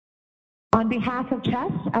On behalf of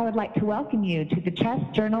CHEST, I would like to welcome you to the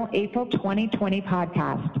CHEST Journal April 2020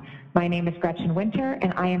 podcast. My name is Gretchen Winter,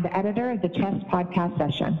 and I am the editor of the CHEST podcast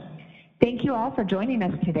session. Thank you all for joining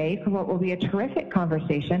us today for what will be a terrific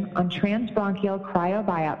conversation on transbronchial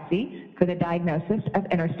cryobiopsy for the diagnosis of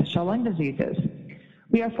interstitial lung diseases.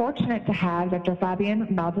 We are fortunate to have Dr. Fabian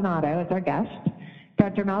Maldonado as our guest.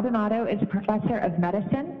 Dr. Maldonado is a professor of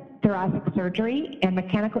medicine, thoracic surgery, and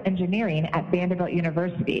mechanical engineering at Vanderbilt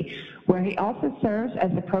University, where he also serves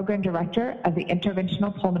as the program director of the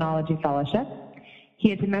Interventional Pulmonology Fellowship.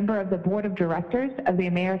 He is a member of the board of directors of the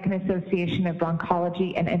American Association of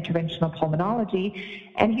Bronchology and Interventional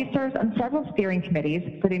Pulmonology, and he serves on several steering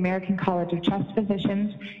committees for the American College of Chest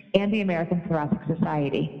Physicians and the American Thoracic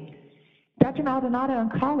Society. Dr. Maldonado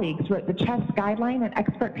and colleagues wrote the CHEST Guideline and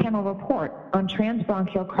Expert Panel Report on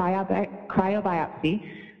transbronchial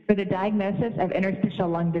cryobiopsy for the diagnosis of interstitial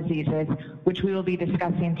lung diseases, which we will be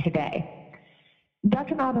discussing today.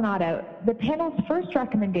 Dr. Maldonado, the panel's first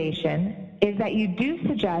recommendation is that you do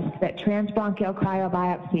suggest that transbronchial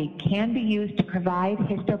cryobiopsy can be used to provide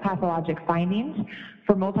histopathologic findings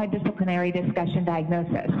for multidisciplinary discussion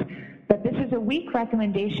diagnosis. But this is a weak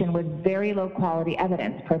recommendation with very low quality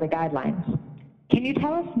evidence per the guidelines. Can you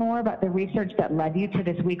tell us more about the research that led you to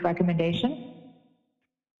this weak recommendation?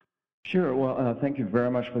 Sure. Well, thank you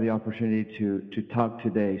very much for the opportunity to talk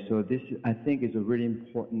today. So this, I think, is a really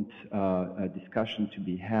important discussion to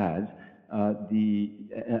be had.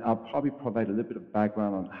 I'll probably provide a little bit of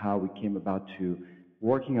background on how we came about to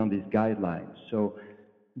working on these guidelines. So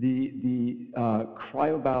the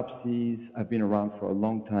cryobiopsies have been around for a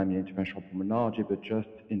long time in interventional pulmonology, but just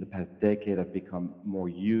in the past decade have become more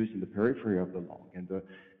used in the periphery of the lung. And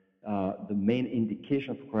the main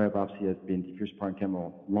indication for cryobiopsy has been diffuse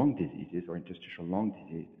parenchymal lung diseases or interstitial lung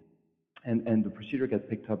disease. And the procedure gets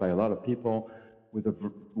picked up by a lot of people with a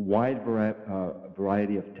wide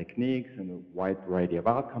variety of techniques and a wide variety of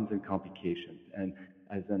outcomes and complications. And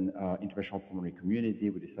as an interventional pulmonary community,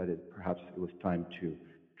 we decided perhaps it was time to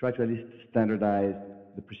try to at least standardize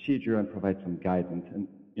the procedure and provide some guidance. And,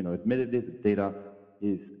 you know, admittedly, the data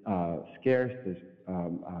is scarce. There's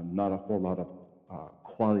not a whole lot of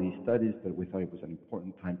quality studies, but we thought it was an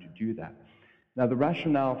important time to do that. Now, the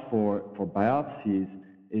rationale for biopsies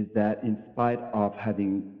is that in spite of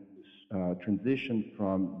having transitioned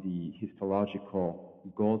from the histological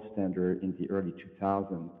gold standard in the early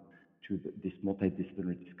 2000s to this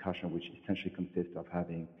multidisciplinary discussion, which essentially consists of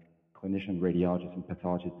having clinician, radiologists, and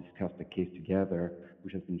pathologists discuss the case together,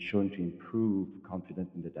 which has been shown to improve confidence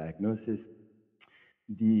in the diagnosis.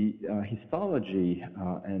 The histology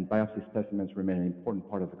and biopsy specimens remain an important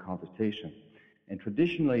part of the conversation. And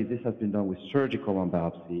traditionally, this has been done with surgical lung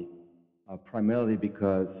biopsy, primarily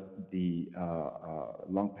because the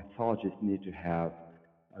lung pathologists need to have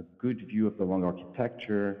a good view of the lung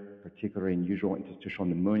architecture, particularly in usual interstitial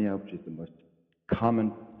pneumonia, which is the most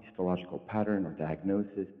common histological pattern or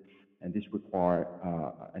diagnosis. And this requires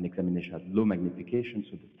an examination at low magnification,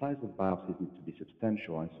 so the size of biopsies needs to be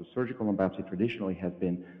substantial. And so surgical lung biopsy traditionally has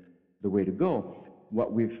been the way to go.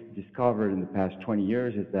 What we've discovered in the past 20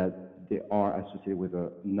 years is that they are associated with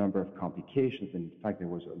a number of complications. And in fact, there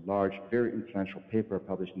was a large, very influential paper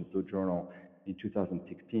published in the Blue Journal in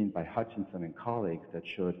 2016 by Hutchinson and colleagues that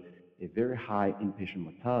showed a very high inpatient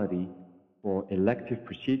mortality for elective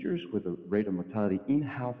procedures with a rate of mortality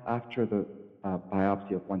in-house after the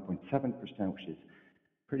biopsy of 1.7%, which is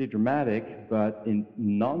pretty dramatic, but in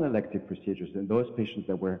non-elective procedures, in those patients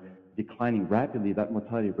that were declining rapidly, that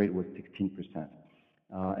mortality rate was 16%.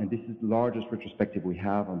 And this is the largest retrospective we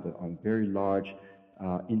have on very large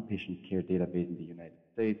inpatient care database in the United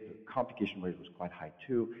States. The complication rate was quite high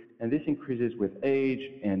too, and this increases with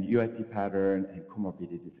age and UIP pattern and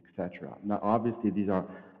comorbidities, etc. Now, obviously, these are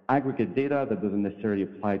aggregate data that doesn't necessarily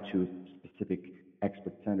apply to specific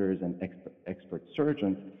expert centers and expert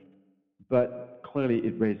surgeons, but clearly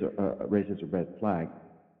it raises a red flag.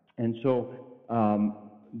 And so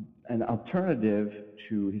an alternative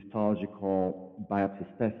to histological biopsy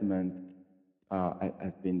specimens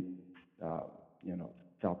has been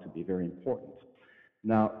felt to be very important.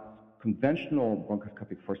 Now, conventional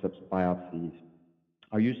bronchoscopic forceps biopsies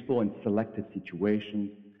are useful in selected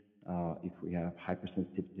situations. If we have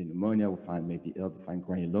hypersensitivity pneumonia, we find maybe ill-defined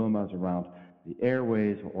granulomas around the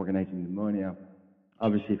airways or organizing pneumonia.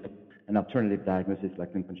 Obviously, an alternative diagnosis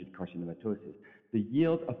like lymphocyte carcinomatosis. The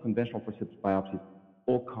yield of conventional forceps biopsies,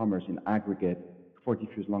 all comers in aggregate for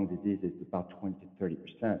diffuse lung disease, is about 20 to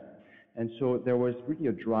 30%. And so there was really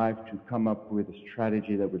a drive to come up with a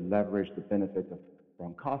strategy that would leverage the benefits of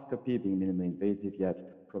bronchoscopy, being minimally invasive,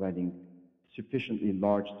 yet providing sufficiently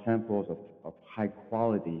large samples of high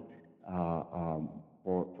quality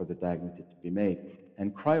for the diagnosis to be made.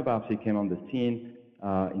 And cryobiopsy came on the scene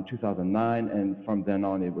in 2009, and from then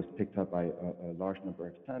on it was picked up by a large number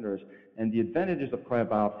of centers. And the advantages of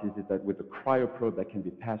cryobiopsies is that with the cryoprobe that can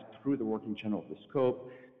be passed through the working channel of the scope,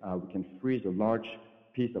 we can freeze a large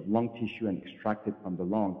piece of lung tissue and extract it from the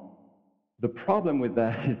lung. The problem with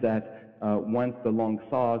that is that once the lung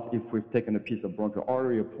thaws, if we've taken a piece of bronchial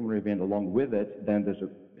artery or pulmonary vein along with it, then there's a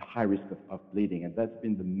high risk of bleeding. And that's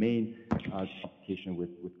been the main complication with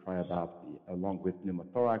cryobiopsy, along with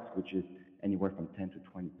pneumothorax, which is anywhere from 10 to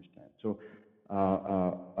 20%. So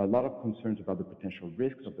a lot of concerns about the potential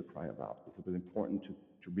risks of the cryobiopsy. So it was important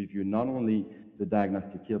to review not only the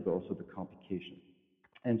diagnostic yield, but also the complications.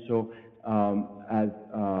 And so as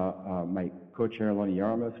my co-chair, Lonnie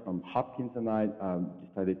Yarmus from Hopkins, and I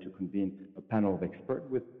decided to convene a panel of experts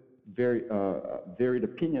with very varied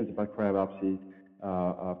opinions about cryobiopsies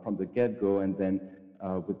from the get-go, and then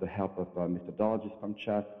with the help of methodologists from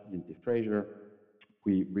CHEST, Lindsay Fraser,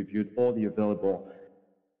 we reviewed all the available,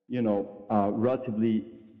 relatively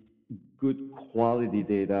good quality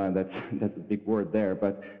data, and that's a big word there,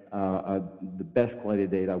 but the best quality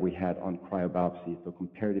data we had on cryobiopsy, so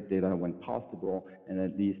comparative data when possible, and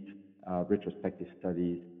at least retrospective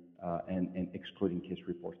studies and excluding case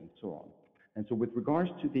reports and so on. And so with regards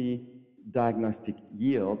to the diagnostic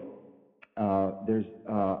yield,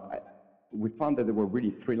 we found that there were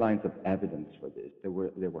really 3 lines of evidence for this. There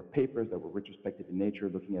were papers that were retrospective in nature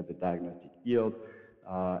looking at the diagnostic yield,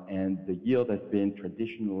 and the yield has been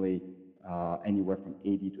traditionally anywhere from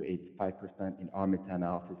 80 to 85%. In our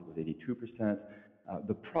meta-analysis, it was 82%.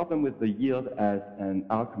 The problem with the yield as an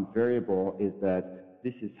outcome variable is that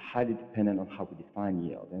this is highly dependent on how we define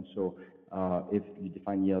yield. And so if you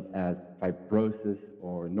define yield as fibrosis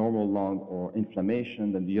or normal lung or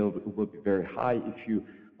inflammation, then the yield will be very high. If you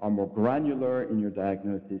are more granular in your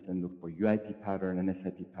diagnosis and look for UIP pattern and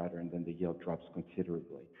SIP pattern, then the yield drops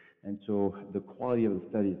considerably. And so the quality of the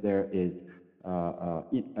studies there is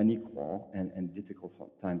unequal and difficult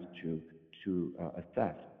sometimes to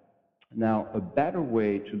assess. Now, a better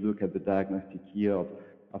way to look at the diagnostic yield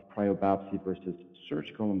of cryobiopsy versus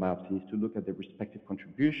surgical lung biopsy is to look at the respective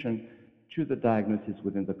contribution to the diagnosis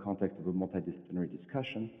within the context of a multidisciplinary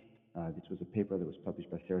discussion. This was a paper that was published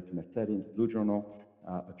by Sarah Tomasetti in the Blue Journal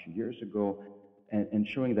a few years ago, and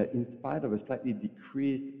showing that in spite of a slightly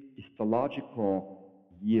decreased histological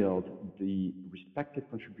yield, the respective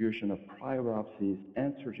contribution of cryobiopsies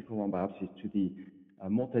and surgical lung biopsies to the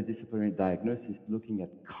multidisciplinary diagnosis, looking at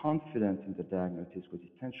confidence in the diagnosis, was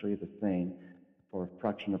essentially the same for a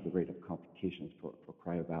fraction of the rate of complications for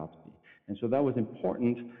cryobiopsy. And so that was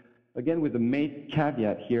important, again, with the main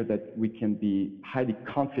caveat here that we can be highly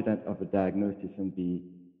confident of a diagnosis and be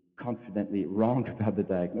confidently wrong about the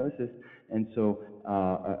diagnosis. And so,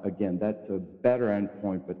 again, that's a better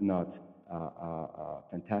endpoint, but not a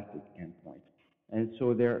fantastic endpoint. And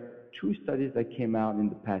so there are 2 studies that came out in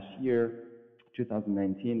the past year,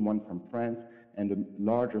 2019, one from France, and a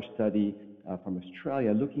larger study from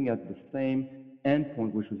Australia, looking at the same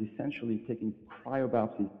endpoint, which was essentially taking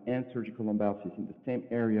cryobiopsies and surgical lung biopsies in the same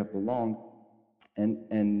area of the lung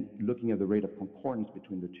and looking at the rate of concordance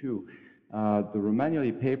between the 2. The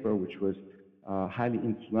Romagnoli paper, which was highly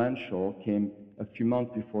influential, came a few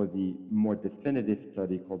months before the more definitive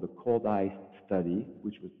study called the Cold Ice study,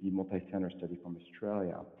 which was the multi-center study from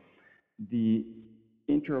Australia. The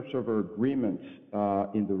inter-observer agreement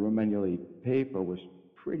in the Romagnoli paper was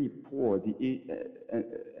pretty poor,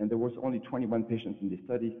 and there was only 21 patients in the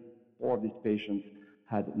study. 4 of these patients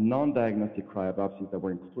had non-diagnostic cryobiopsies that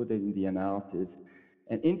were included in the analysis.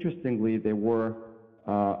 And interestingly, there were,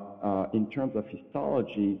 in terms of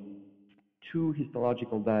histology, 2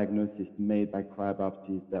 histological diagnoses made by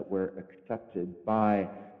cryobiopsies that were accepted by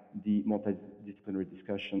the multidisciplinary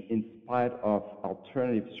discussion in spite of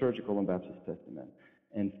alternative surgical lung biopsy specimen,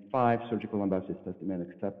 and 5 surgical lung biopsy specimen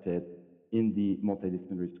accepted in the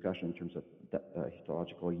multidisciplinary discussion in terms of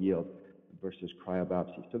histological yield versus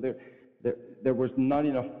cryobiopsy. So there was not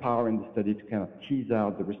enough power in the study to kind of tease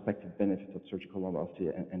out the respective benefits of surgical lung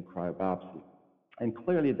biopsy and cryobiopsy. And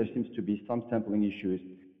clearly there seems to be some sampling issues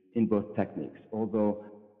in both techniques, although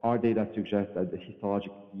our data suggests that the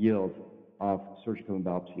histologic yield of surgical lung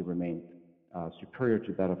biopsy remains superior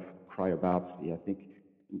to that of cryobiopsy. I think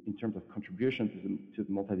in terms of contribution to the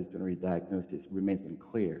multidisciplinary diagnosis remains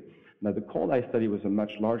unclear. Now, the Cold Ice study was a much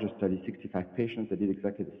larger study, 65 patients that did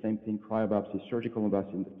exactly the same thing, cryobiopsy, surgical lung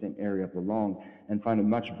biopsy in the same area of the lung, and found a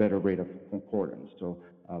much better rate of concordance. So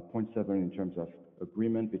 0.7 in terms of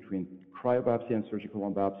agreement between cryobiopsy and surgical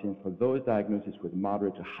lung biopsy. And for those diagnoses with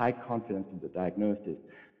moderate to high confidence in the diagnosis,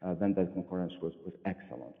 then that concordance was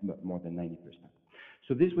excellent, more than 90%.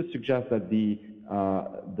 So this would suggest that the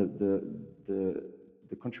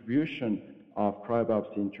contribution of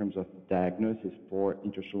cryobiopsy in terms of diagnosis for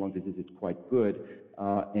interstitial lung disease is quite good.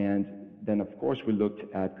 And then, of course, we looked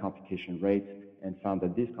at complication rates and found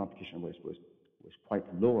that this complication rate was quite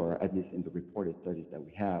lower, at least in the reported studies that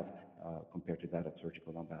we have, compared to that of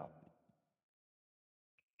surgical lung biopsy.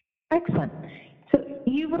 Excellent. So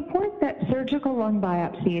you report that surgical lung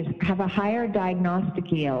biopsies have a higher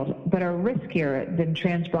diagnostic yield but are riskier than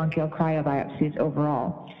transbronchial cryobiopsies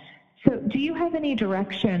overall. So do you have any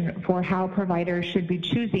direction for how providers should be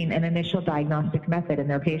choosing an initial diagnostic method in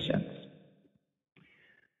their patients?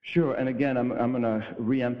 Sure, and again, I'm going to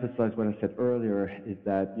re-emphasize what I said earlier, is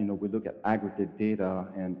that, we look at aggregate data,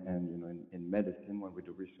 and in medicine, when we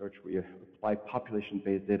do research, we apply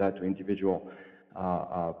population-based data to individual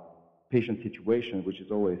patient situations, which is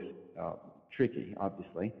always tricky,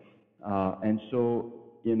 obviously. And so,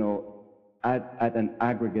 at an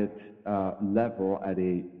aggregate level, at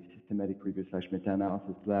a systematic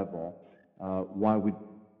review/meta-analysis level, while we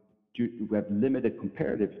have limited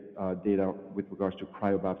comparative data with regards to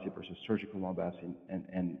cryobiopsy versus surgical lung biopsy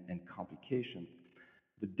and complications,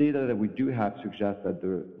 the data that we do have suggests that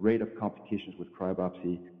the rate of complications with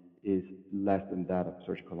cryobiopsy is less than that of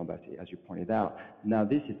surgical lung biopsy, as you pointed out. Now,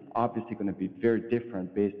 this is obviously going to be very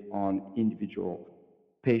different based on individual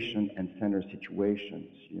patient and center situations.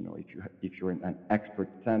 If you're in an expert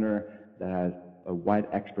center that has a wide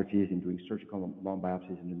expertise in doing surgical lung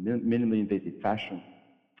biopsies in a minimally invasive fashion,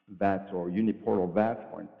 VATS or uniportal VATS,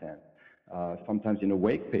 for instance, sometimes in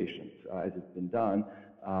awake patients, as it's been done,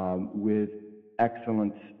 with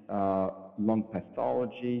excellent lung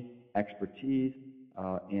pathology, expertise,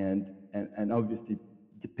 and obviously,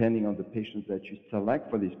 depending on the patients that you select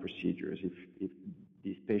for these procedures, if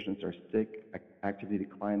these patients are sick, actively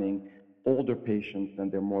declining, older patients, then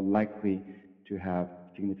they're more likely to have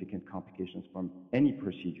significant complications from any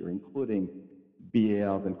procedure, including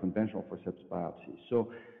BALs and conventional forceps biopsies.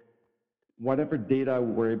 So whatever data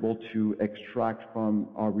we're able to extract from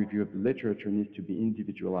our review of the literature needs to be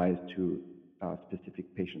individualized to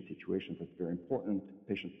specific patient situations. That's very important.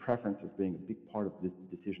 Patient preferences being a big part of this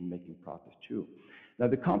decision-making process, too. Now,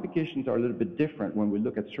 the complications are a little bit different when we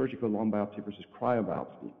look at surgical lung biopsy versus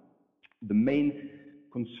cryobiopsy. The main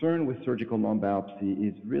concern with surgical lung biopsy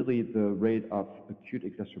is really the rate of acute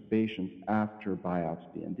exacerbations after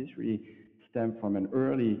biopsy. And this really stemmed from an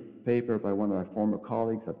early paper by one of my former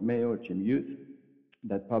colleagues at Mayo, Jim Youth,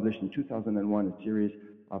 that published in 2001 a series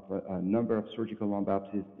of a number of surgical lung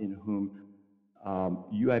biopsies in whom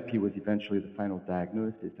UIP was eventually the final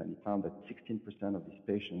diagnosis, and he found that 16% of these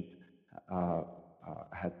patients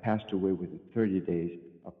had passed away within 30 days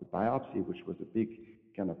of the biopsy, which was a big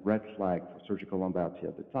kind of red flag for surgical lung biopsy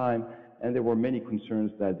at the time. And there were many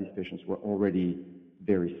concerns that these patients were already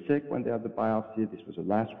very sick when they had the biopsy. This was a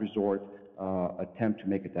last resort attempt to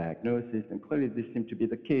make a diagnosis, and clearly this seemed to be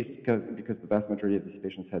the case because the vast majority of these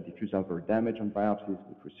patients had diffuse alveolar damage on biopsies,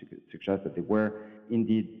 which would suggest that they were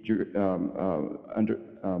indeed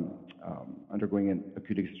undergoing an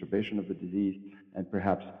acute exacerbation of the disease, and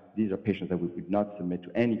perhaps these are patients that we would not submit to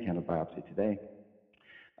any kind of biopsy today.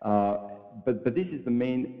 But this is the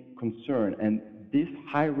main concern, and this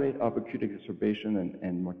high rate of acute exacerbation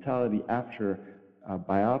and mortality after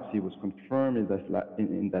biopsy was confirmed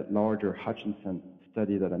in that larger Hutchinson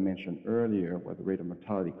study that I mentioned earlier, where the rate of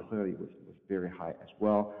mortality clearly was very high as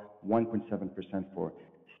well, 1.7% for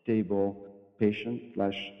stable patients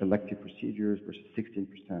 / elective procedures versus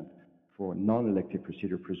 16% for non-elective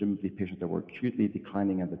procedure, presumably patients that were acutely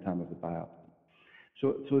declining at the time of the biopsy.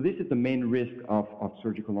 So this is the main risk of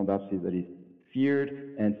surgical lung biopsy that is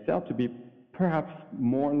feared and felt to be perhaps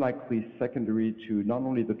more likely secondary to not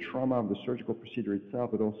only the trauma of the surgical procedure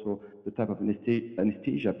itself, but also the type of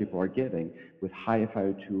anesthesia people are getting with high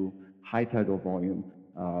FiO2, high tidal volume,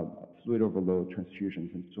 fluid overload,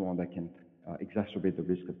 transfusions, and so on that can exacerbate the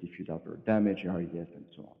risk of diffuse alveolar damage, ARDS, and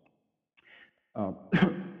so on.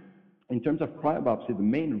 In terms of cryobiopsy, the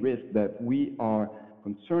main risk that we are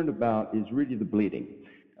concerned about is really the bleeding.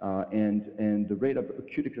 And the rate of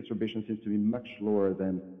acute exacerbation seems to be much lower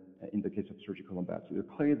than in the case of surgical lung biopsy.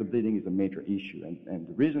 Clearly, the bleeding is a major issue. And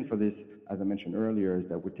the reason for this, as I mentioned earlier, is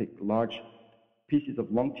that we take large pieces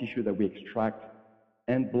of lung tissue that we extract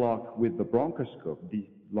and block with the bronchoscope. These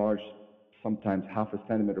large, sometimes half a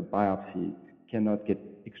centimeter biopsies cannot get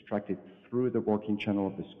extracted through the working channel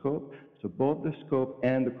of the scope. So both the scope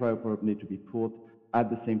and the cryoprobe need to be pulled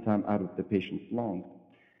at the same time out of the patient's lungs.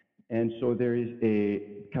 And so there is a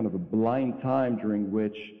kind of a blind time during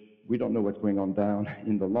which we don't know what's going on down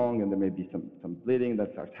in the lung, and there may be some bleeding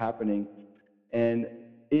that starts happening. And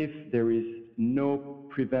if there is no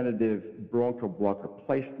preventative bronchial blocker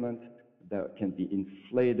placement that can be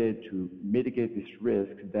inflated to mitigate this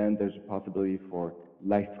risk, then there's a possibility for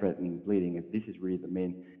life-threatening bleeding, and this is really the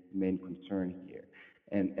main concern here.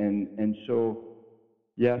 And so,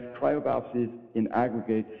 yes, cryobiopsies in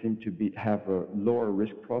aggregate seem to have a lower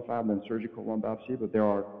risk profile than surgical lung biopsy, but there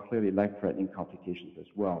are clearly life-threatening complications as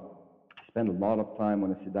well. I spend a lot of time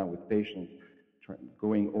when I sit down with patients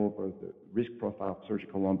going over the risk profile of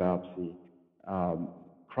surgical lung biopsy,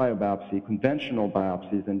 cryobiopsy, conventional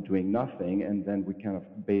biopsies, and doing nothing, and then we kind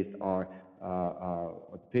of base the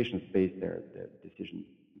patients base their decision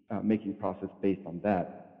making process based on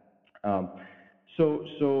that.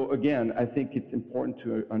 So again, I think it's important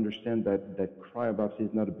to understand that cryobiopsy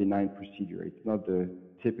is not a benign procedure. It's not the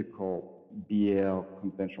typical BAL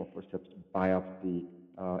conventional forceps biopsy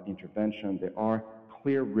intervention. There are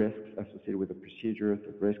clear risks associated with the procedure.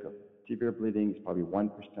 The risk of severe bleeding is probably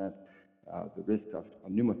 1%. The risk of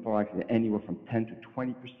pneumothorax is anywhere from 10 to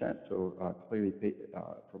 20%. So clearly,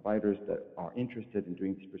 providers that are interested in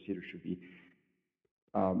doing this procedure should be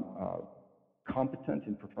competent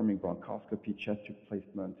in performing bronchoscopy, chest tube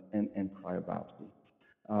placement, and cryobiopsy.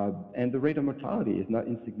 And the rate of mortality is not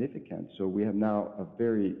insignificant. So we have now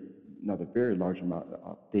not a very large amount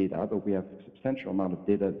of data, but we have a substantial amount of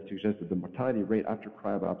data that suggests that the mortality rate after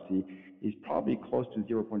cryobiopsy is probably close to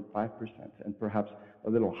 0.5%, and perhaps a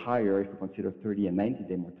little higher if we consider 30 and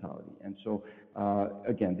 90-day mortality. And so,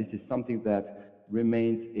 again, this is something that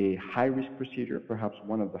remains a high-risk procedure, perhaps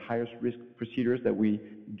one of the highest risk procedures that we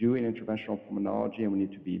do in interventional pulmonology, and we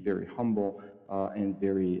need to be very humble and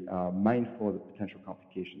very mindful of the potential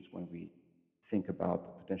complications when we think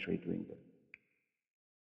about potentially doing this.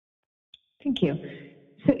 Thank you.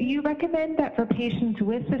 So you recommend that for patients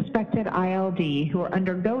with suspected ILD who are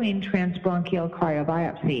undergoing transbronchial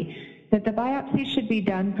cryobiopsy, that the biopsy should be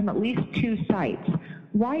done from at least 2 sites.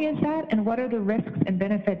 Why is that, and what are the risks and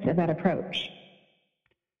benefits of that approach?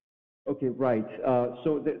 Okay, right.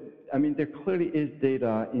 There clearly is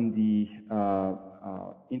data in the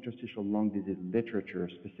interstitial lung disease literature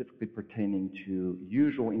specifically pertaining to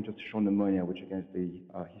usual interstitial pneumonia, which again is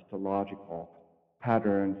the histological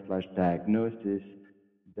pattern / diagnosis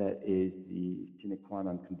that is the sine qua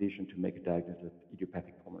non condition to make a diagnosis of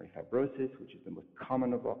idiopathic pulmonary fibrosis, which is the most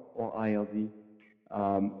common of all ILD.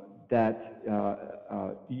 That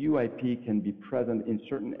UIP can be present in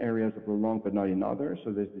certain areas of the lung, but not in others.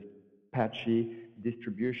 So there's this patchy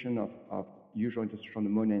distribution of usual interstitial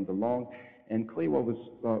pneumonia in the lung. And clearly what was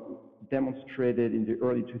demonstrated in the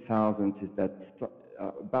early 2000s is that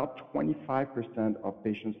about 25% of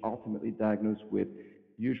patients ultimately diagnosed with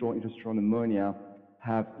usual interstitial pneumonia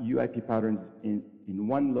have UIP patterns in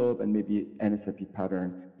one lobe and maybe NSFP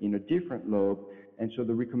pattern in a different lobe. And so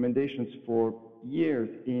the recommendations for years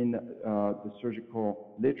in the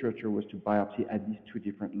surgical literature was to biopsy at least 2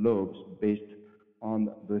 different lobes based on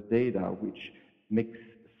the data, which makes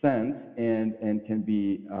sense and can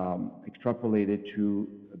be extrapolated to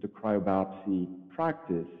the cryobiopsy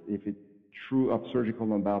practice. If it's true of surgical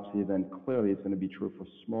lung biopsy, then clearly it's going to be true for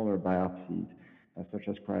smaller biopsies, such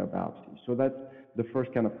as cryobiopsy. So that's the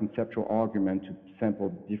first kind of conceptual argument to sample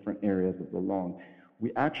different areas of the lung.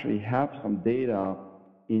 We actually have some data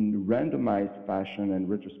in randomized fashion and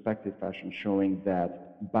retrospective fashion showing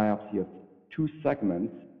that biopsy of 2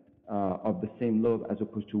 segments of the same lobe as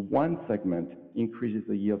opposed to 1 segment increases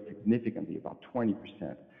the yield significantly, about 20%.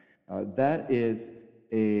 That is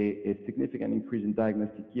a significant increase in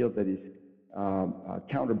diagnostic yield that is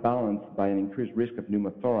counterbalanced by an increased risk of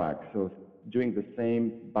pneumothorax. So doing the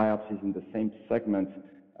same biopsies in the same segment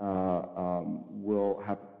will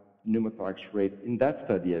have pneumothorax rate, in that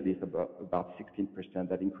study at least, about 16%.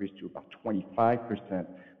 That increased to about 25%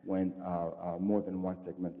 when more than 1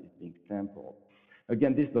 segment is being sampled.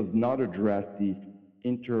 Again, this does not address the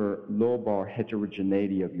interlobar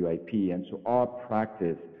heterogeneity of UIP, and so our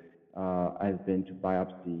practice has been to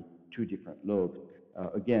biopsy 2 different lobes.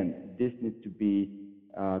 Again, this needs to be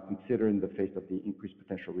considered in the face of the increased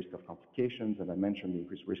potential risk of complications, and I mentioned the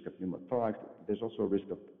increased risk of pneumothorax. There's also a risk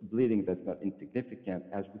of bleeding that's not insignificant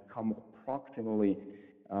as we come more proximally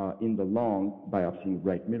in the lung, biopsying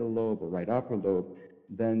right middle lobe or right upper lobe,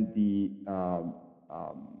 then the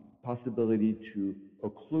possibility to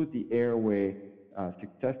occlude the airway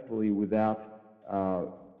successfully without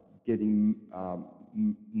getting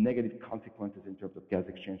negative consequences in terms of gas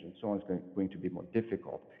exchange and so on is going to be more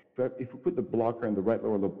difficult. if we put the blocker in the right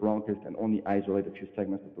lower lobe bronchus and only isolate a few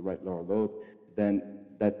segments of the right lower lobe, then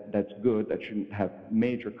that's good. That shouldn't have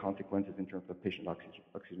major consequences in terms of patient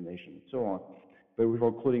oxygenation and so on. But if we're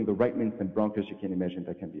including the right means and bronchus, you can imagine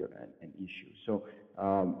that can be an issue. So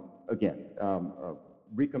again,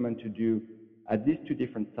 recommend to do at these two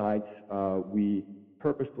different sites. We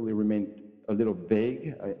purposefully remain a little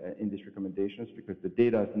vague in these recommendations because the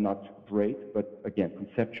data is not great. But again,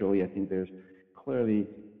 conceptually, I think there's clearly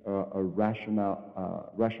a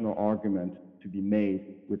rational argument to be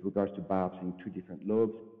made with regards to biopsying two different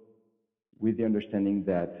lobes, with the understanding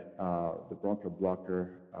that the bronchial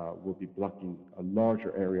blocker will be blocking a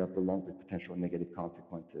larger area of the lung with potential negative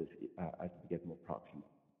consequences as we get more proximal.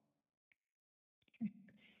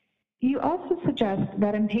 You also suggest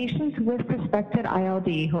that in patients with suspected ILD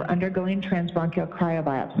who are undergoing transbronchial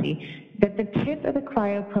cryobiopsy, that the tip of the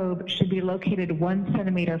cryoprobe should be located 1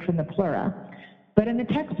 centimeter from the pleura. But in the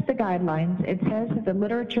text of the guidelines, it says that the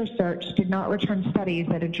literature search did not return studies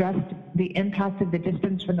that addressed the impact of the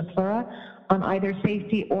distance from the pleura on either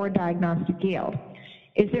safety or diagnostic yield.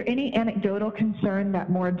 Is there any anecdotal concern that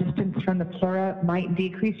more distance from the pleura might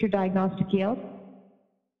decrease your diagnostic yield?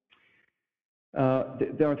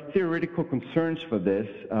 There are theoretical concerns for this.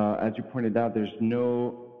 As you pointed out, there's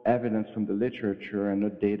no evidence from the literature and no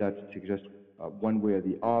data to suggest one way or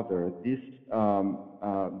the other. This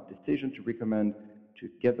decision to recommend to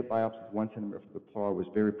get the biopsies 1 centimeter from the pleura was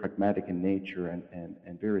very pragmatic in nature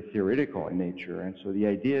and very theoretical in nature. And so the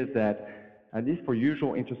idea is that, at least for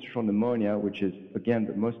usual interstitial pneumonia, which is, again,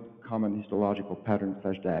 the most common histological pattern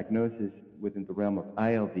 / diagnosis within the realm of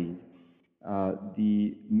ILDs,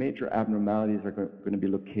 the major abnormalities are going to be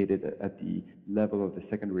located at the level of the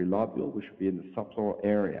secondary lobule, which would be in the subpleural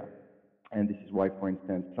area. And this is why, for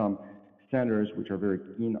instance, some centers which are very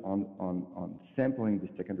keen on sampling the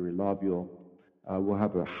secondary lobule will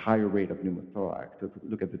have a higher rate of pneumothorax. So if we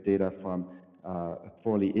look at the data from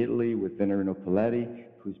Forlì, Italy, with Venerino Pelletti,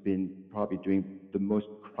 who's been probably doing the most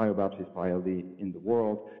cryobiopsies for ILD in the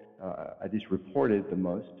world, at least reported the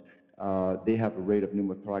most, they have a rate of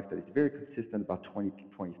pneumothorax that is very consistent, about 20 to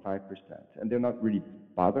 25%. And they're not really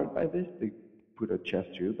bothered by this. They put a chest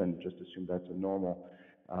tube and just assume that's a normal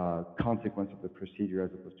consequence of the procedure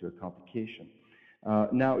as opposed to a complication.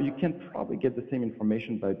 Now, you can probably get the same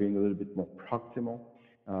information by being a little bit more proximal.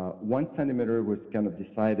 1 centimeter was kind of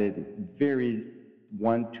decided. It varies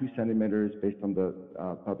 1, 2 centimeters based on the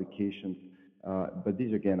publications. But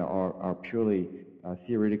these, again, are purely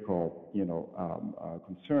theoretical,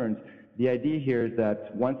 concerns. The idea here is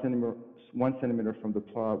that 1 centimeter from the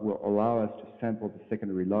pleura will allow us to sample the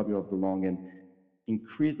secondary lobule of the lung and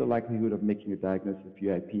increase the likelihood of making a diagnosis of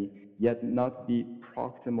UIP, yet not be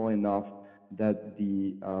proximal enough that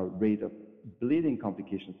the rate of bleeding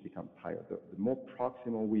complications becomes higher. The more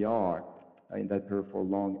proximal we are in that peripheral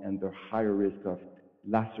lung, and the higher risk of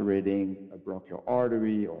lacerating a bronchial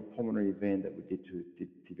artery or pulmonary vein that would lead to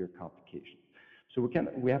severe complications. So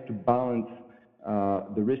we have to balance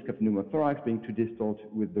the risk of pneumothorax being too distal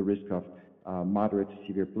with the risk of moderate to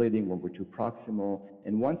severe bleeding when we're too proximal.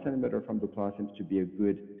 And 1 centimeter from the pleura seems to be a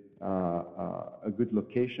good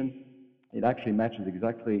location. It actually matches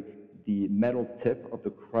exactly the metal tip of the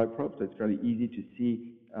cryoprobe, so it's fairly easy to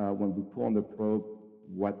see when we pull on the probe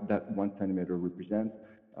what that 1 centimeter represents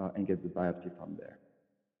and get the biopsy from there.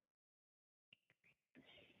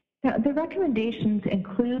 Now, the recommendations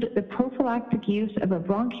include the prophylactic use of a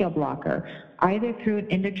bronchial blocker, either through an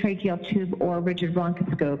endotracheal tube or rigid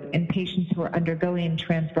bronchoscope in patients who are undergoing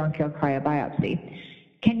transbronchial cryobiopsy.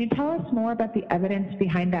 Can you tell us more about the evidence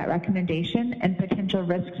behind that recommendation and potential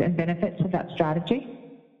risks and benefits of that strategy?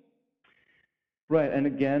 Right, and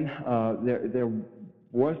again, there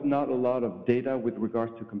was not a lot of data with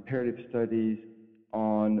regards to comparative studies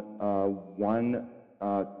on one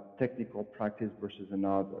technical practice versus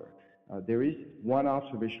another. There is one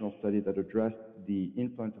observational study that addressed the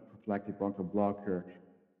influence of prophylactic bronchial blocker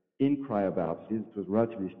in cryobiopsies. It was a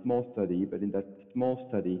relatively small study, but in that small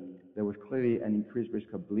study, there was clearly an increased risk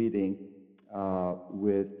of bleeding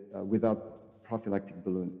without prophylactic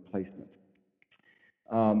balloon placement.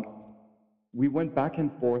 We went back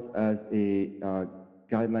and forth as a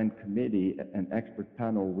guideline committee, an expert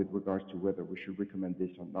panel, with regards to whether we should recommend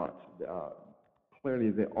this or not.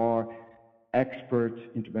 Clearly, there are expert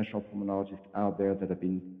interventional pulmonologists out there that have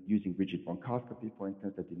been using rigid bronchoscopy, for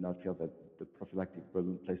instance, that did not feel that the prophylactic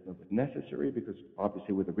balloon placement was necessary, because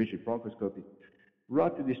obviously with a rigid bronchoscope, it's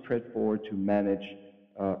relatively straightforward to manage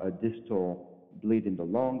a distal bleed in the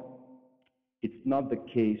lung. It's not the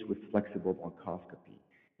case with flexible bronchoscopy.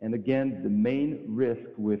 And again, the main risk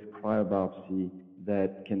with cryobiopsy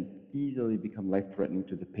that can easily become life-threatening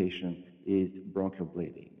to the patient is bronchial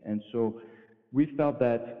bleeding. And so we felt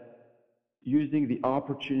that using the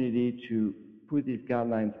opportunity to put these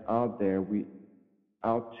guidelines out there,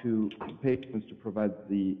 out to patients to provide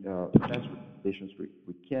the best recommendations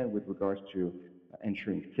we can with regards to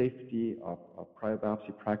ensuring safety of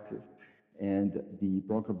cryobiopsy practice. And the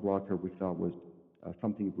broncho blocker we thought was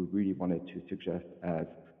something we really wanted to suggest as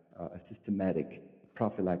a systematic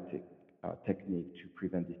prophylactic technique to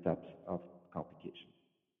prevent these types of complications.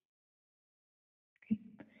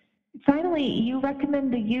 Finally, you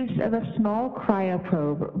recommend the use of a small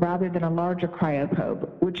cryoprobe rather than a larger cryoprobe,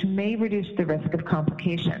 which may reduce the risk of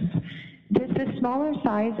complications. Does the smaller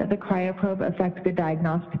size of the cryoprobe affect the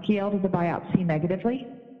diagnostic yield of the biopsy negatively?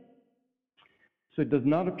 So it does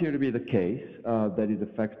not appear to be the case that it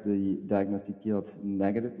affects the diagnostic yield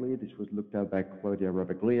negatively. This was looked at by Claudia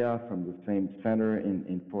Ravaglia from the same center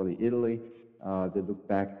in Forlì, Italy. They looked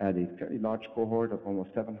back at a fairly large cohort of almost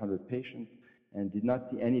 700 patients and did not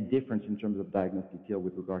see any difference in terms of diagnostic yield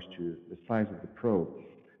with regards to the size of the probe.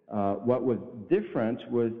 What was different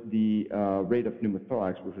was the rate of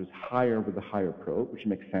pneumothorax, which was higher with a higher probe, which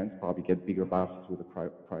makes sense, probably get bigger biopsies with a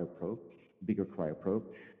cryoprobe, bigger cryoprobe.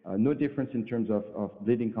 No difference in terms of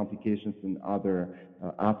bleeding complications and other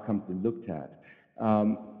outcomes they looked at.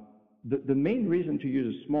 The main reason to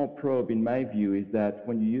use a small probe, in my view, is that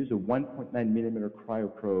when you use a 1.9 millimeter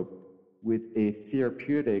cryoprobe with a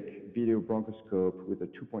therapeutic video bronchoscope with a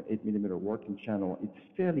 2.8 millimeter working channel, it's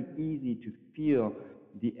fairly easy to feel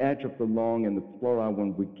the edge of the lung and the pleura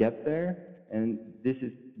when we get there. And this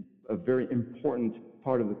is a very important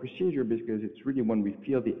part of the procedure because it's really when we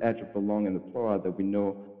feel the edge of the lung and the pleura that we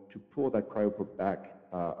know to pull that cryoprobe back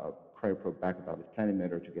about a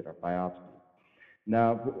centimeter to get our biopsy.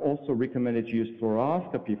 Now, we also recommended to use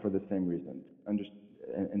fluoroscopy for the same reason.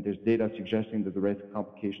 And there's data suggesting that the risk of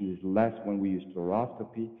complications is less when we use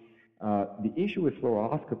fluoroscopy. The issue with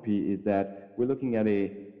fluoroscopy is that we're looking at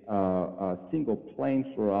a single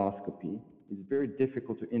plane fluoroscopy. It's very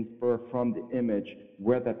difficult to infer from the image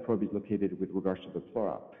where that probe is located with regards to the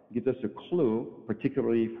pleura. It gives us a clue,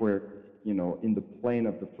 particularly if we're in the plane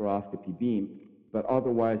of the fluoroscopy beam, but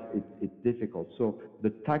otherwise it's difficult. So the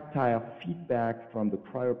tactile feedback from the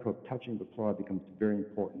cryoprobe touching the pleura becomes very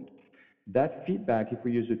important. That feedback, if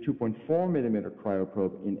we use a 2.4 millimeter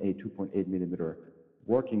cryoprobe in a 2.8 millimeter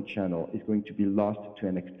working channel, is going to be lost to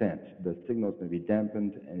an extent. The signal is going to be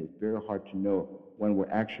dampened, and it's very hard to know when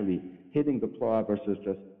we're actually hitting the pleura versus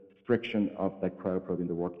just friction of that cryoprobe in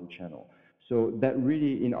the working channel. So that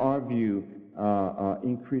really, in our view,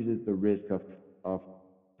 increases the risk of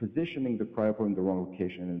positioning the cryoprobe in the wrong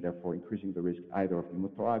location and therefore increasing the risk either of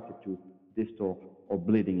pneumothorax if too distal or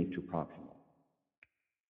bleeding if too proximal.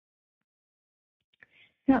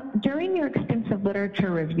 Now, during your extensive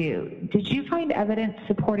literature review, did you find evidence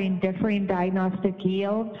supporting differing diagnostic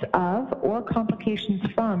yields of or complications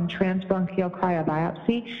from transbronchial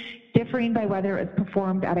cryobiopsy, differing by whether it was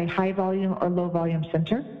performed at a high volume or low volume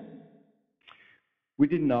center? We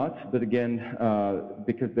did not, but again,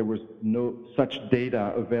 because there was no such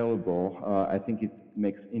data available, I think it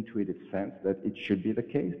makes intuitive sense that it should be the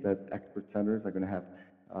case that expert centers are going to have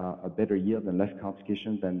a better yield and less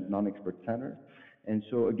complications than non-expert centers. And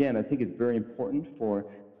so again, I think it's very important for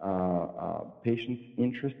patients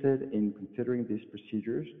interested in considering these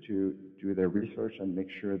procedures to do their research and make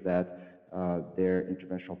sure that their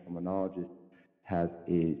interventional pulmonologist has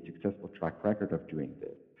a successful track record of doing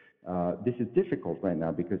this. This is difficult right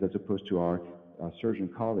now because as opposed to our surgeon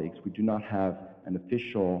colleagues, we do not have an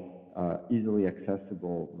official, easily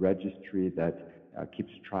accessible registry that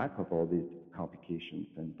keeps track of all these complications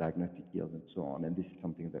and diagnostic yields and so on. And this is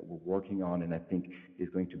something that we're working on and I think is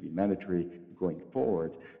going to be mandatory going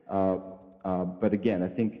forward. But again, I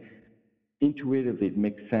think intuitively it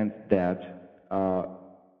makes sense that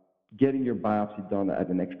getting your biopsy done at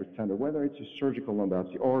an expert center, whether it's a surgical lung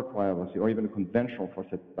biopsy or a cryobiopsy or even a conventional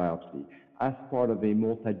forceps biopsy, as part of a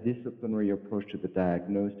multidisciplinary approach to the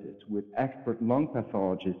diagnosis with expert lung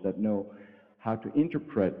pathologists that know how to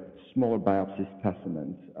interpret smaller biopsy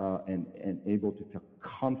specimens and able to feel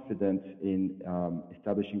confident in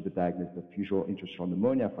establishing the diagnosis of usual interstitial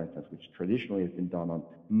pneumonia, for instance, which traditionally has been done on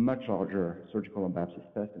much larger surgical lung biopsy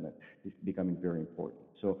specimens, is becoming very important.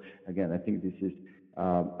 So again, I think this is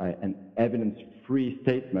an evidence-free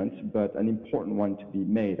statement, but an important one to be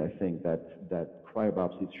made. I think that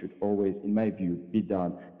cryobiopsies should always, in my view, be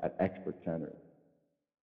done at expert centers.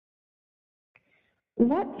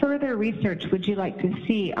 What further research would you like to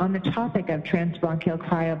see on the topic of transbronchial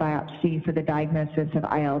cryobiopsy for the diagnosis of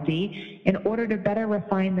ILD in order to better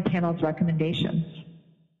refine the panel's recommendations?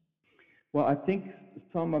 Well, I think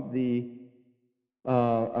some of the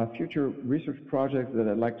future research projects that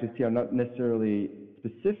I'd like to see are not necessarily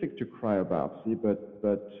specific to cryobiopsy,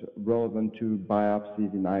 but relevant to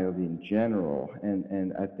biopsies in ILD in general.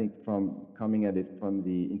 And I think from coming at it from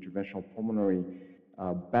the interventional pulmonary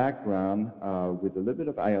background, with a little bit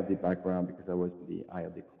of ILD background because I was in the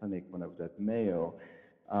ILD clinic when I was at Mayo,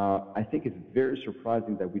 I think it's very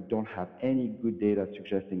surprising that we don't have any good data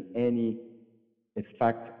suggesting any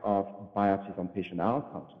effect of biopsies on patient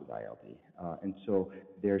outcomes with ILD. And so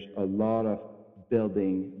there's a lot of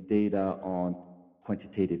building data on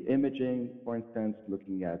quantitative imaging, for instance,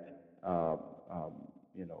 looking at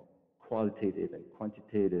you know, qualitative and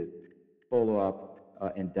quantitative follow-up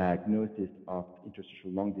and diagnosis of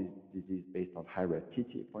interstitial lung disease based on high-res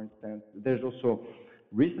CT, for instance. There's also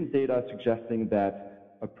recent data suggesting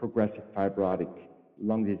that a progressive fibrotic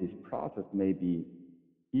lung disease process may be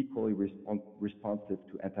equally responsive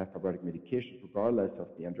to antifibrotic medications, regardless of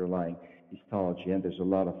the underlying histology. And there's a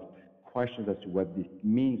lot of questions as to what this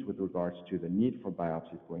means with regards to the need for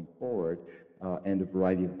biopsies going forward, and a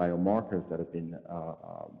variety of biomarkers that have been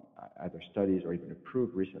either studied or even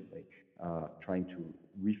approved recently, trying to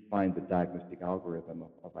refine the diagnostic algorithm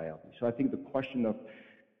of ILD. So I think the question of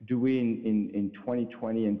do we in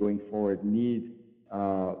 2020 and going forward need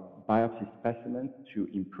biopsy specimens to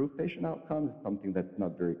improve patient outcomes is something that's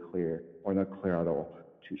not very clear or not clear at all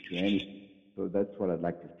to any. So that's what I'd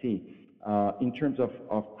like to see. In terms of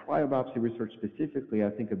cryobiopsy research specifically, I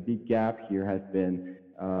think a big gap here has been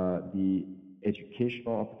the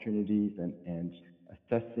educational opportunities and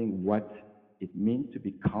assessing what it means to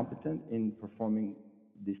be competent in performing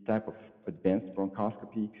this type of advanced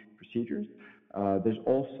bronchoscopy procedures. There's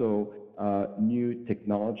also new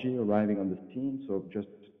technology arriving on the scene. So just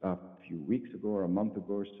a few weeks ago or a month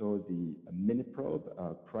ago or so, the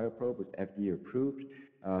MiniProbe, cryoprobe was FDA approved,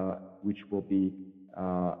 which will be a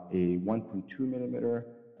 1.2 millimeter,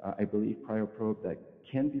 I believe, cryoprobe that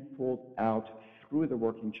can be pulled out through the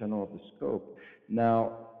working channel of the scope.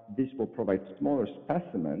 Now, this will provide smaller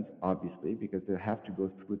specimens, obviously, because they have to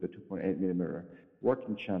go through the 2.8 millimeter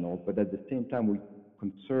working channel, but at the same time, we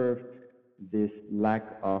conserve this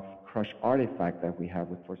lack of crush artifact that we have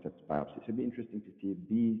with forceps biopsies. So it'd be interesting to see if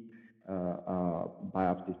these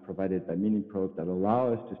biopsies provided by MiniProbe that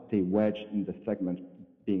allow us to stay wedged in the segment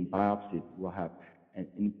being biopsied will have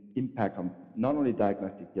an impact on not only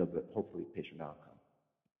diagnostic yield, but hopefully patient outcome.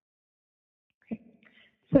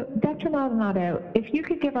 So, Dr. Maldonado, if you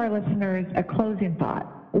could give our listeners a closing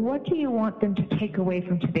thought, what do you want them to take away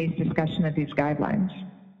from today's discussion of these guidelines?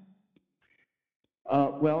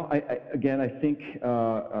 Well, again, I think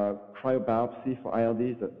cryobiopsy for ILD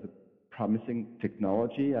is a promising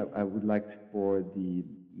technology. I would like for the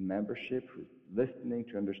membership who's listening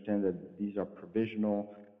to understand that these are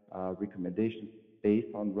provisional recommendations based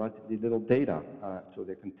on relatively little data. So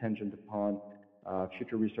they're contingent upon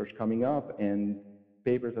future research coming up, and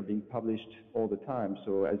papers are being published all the time.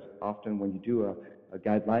 So as often when you do a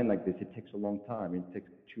guideline like this, it takes a long time. It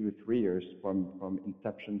takes 2 or 3 years from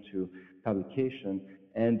inception to publication.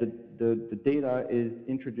 And the data is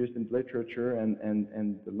introduced in literature,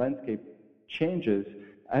 and the landscape changes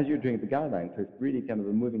as you're doing the guidelines. So it's really kind of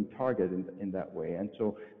a moving target in that way. And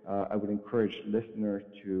so I would encourage listeners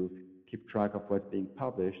to keep track of what's being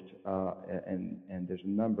published, and there's a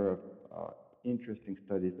number of interesting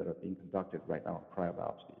studies that are being conducted right now on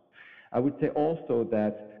cryobiopsies. I would say also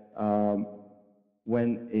that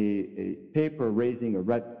when a paper raising a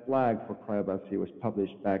red flag for cryobiopsy was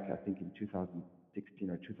published back, I think, in 2016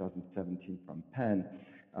 or 2017 from Penn,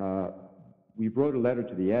 we wrote a letter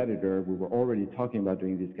to the editor. We were already talking about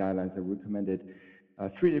doing these guidelines and recommended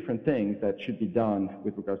 3 different things that should be done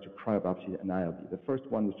with regards to cryobiopsy and ILD. The first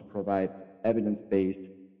one was to provide evidence-based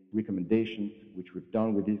recommendations, which we've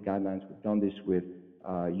done with these guidelines. We've done this with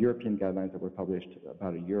European guidelines that were published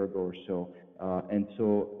about a year ago or so. And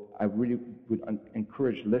so I really would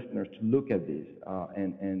encourage listeners to look at these.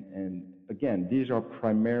 And again, these are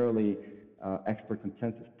primarily expert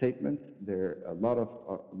consensus statements. There a lot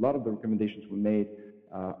of the recommendations we made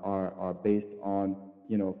are based on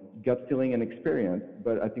gut feeling and experience,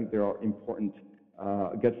 but I think there are important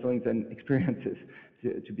gut feelings and experiences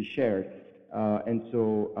to be shared. And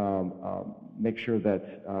so make sure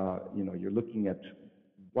that you're looking at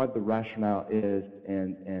what the rationale is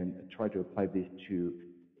and try to apply this to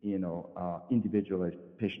individualized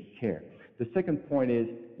patient care. The second point is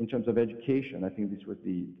in terms of education. I think this was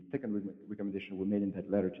the second recommendation we made in that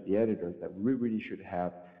letter to the editors, that we really should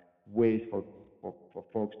have ways for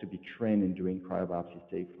folks to be trained in doing cryobiopsy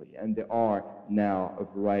safely. And there are now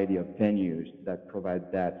a variety of venues that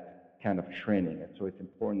provide that kind of training. And so it's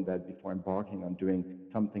important that before embarking on doing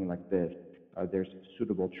something like this, there's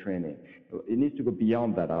suitable training. It needs to go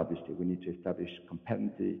beyond that, obviously. We need to establish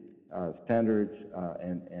competency standards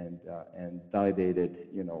and validated,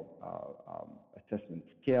 assessment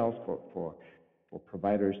scales for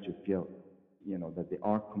providers to feel, that they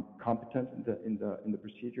are competent in the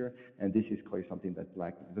procedure. And this is clearly something that's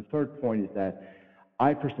lacking. The third point is that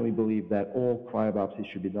I personally believe that all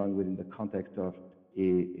cryobiopsies should be done within the context of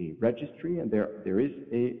a registry, and there is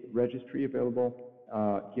a registry available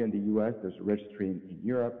here in the U.S. There's a registry in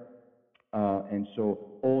Europe, and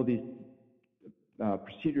so all these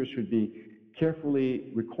procedures should be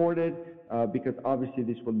carefully recorded because obviously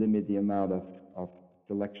this will limit the amount of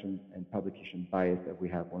selection and publication bias that we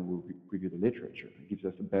have when we review the literature. It gives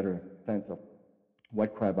us a better sense of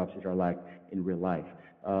what cryobiopsies are like in real life,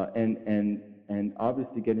 and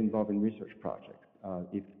obviously get involved in research projects.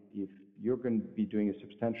 If you're going to be doing a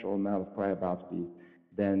substantial amount of cryobiopsies,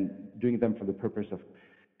 then doing them for the purpose of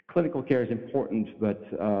clinical care is important, but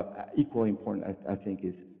equally important, I think,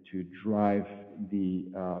 is to drive the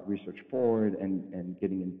research forward and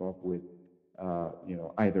getting involved with,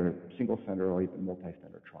 either single center or even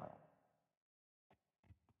multi-center trials.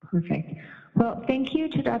 Perfect. Well, thank you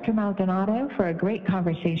to Dr. Maldonado for a great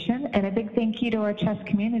conversation, and a big thank you to our CHEST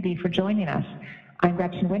community for joining us. I'm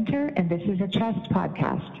Gretchen Winter, and this is a CHEST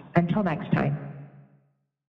podcast. Until next time.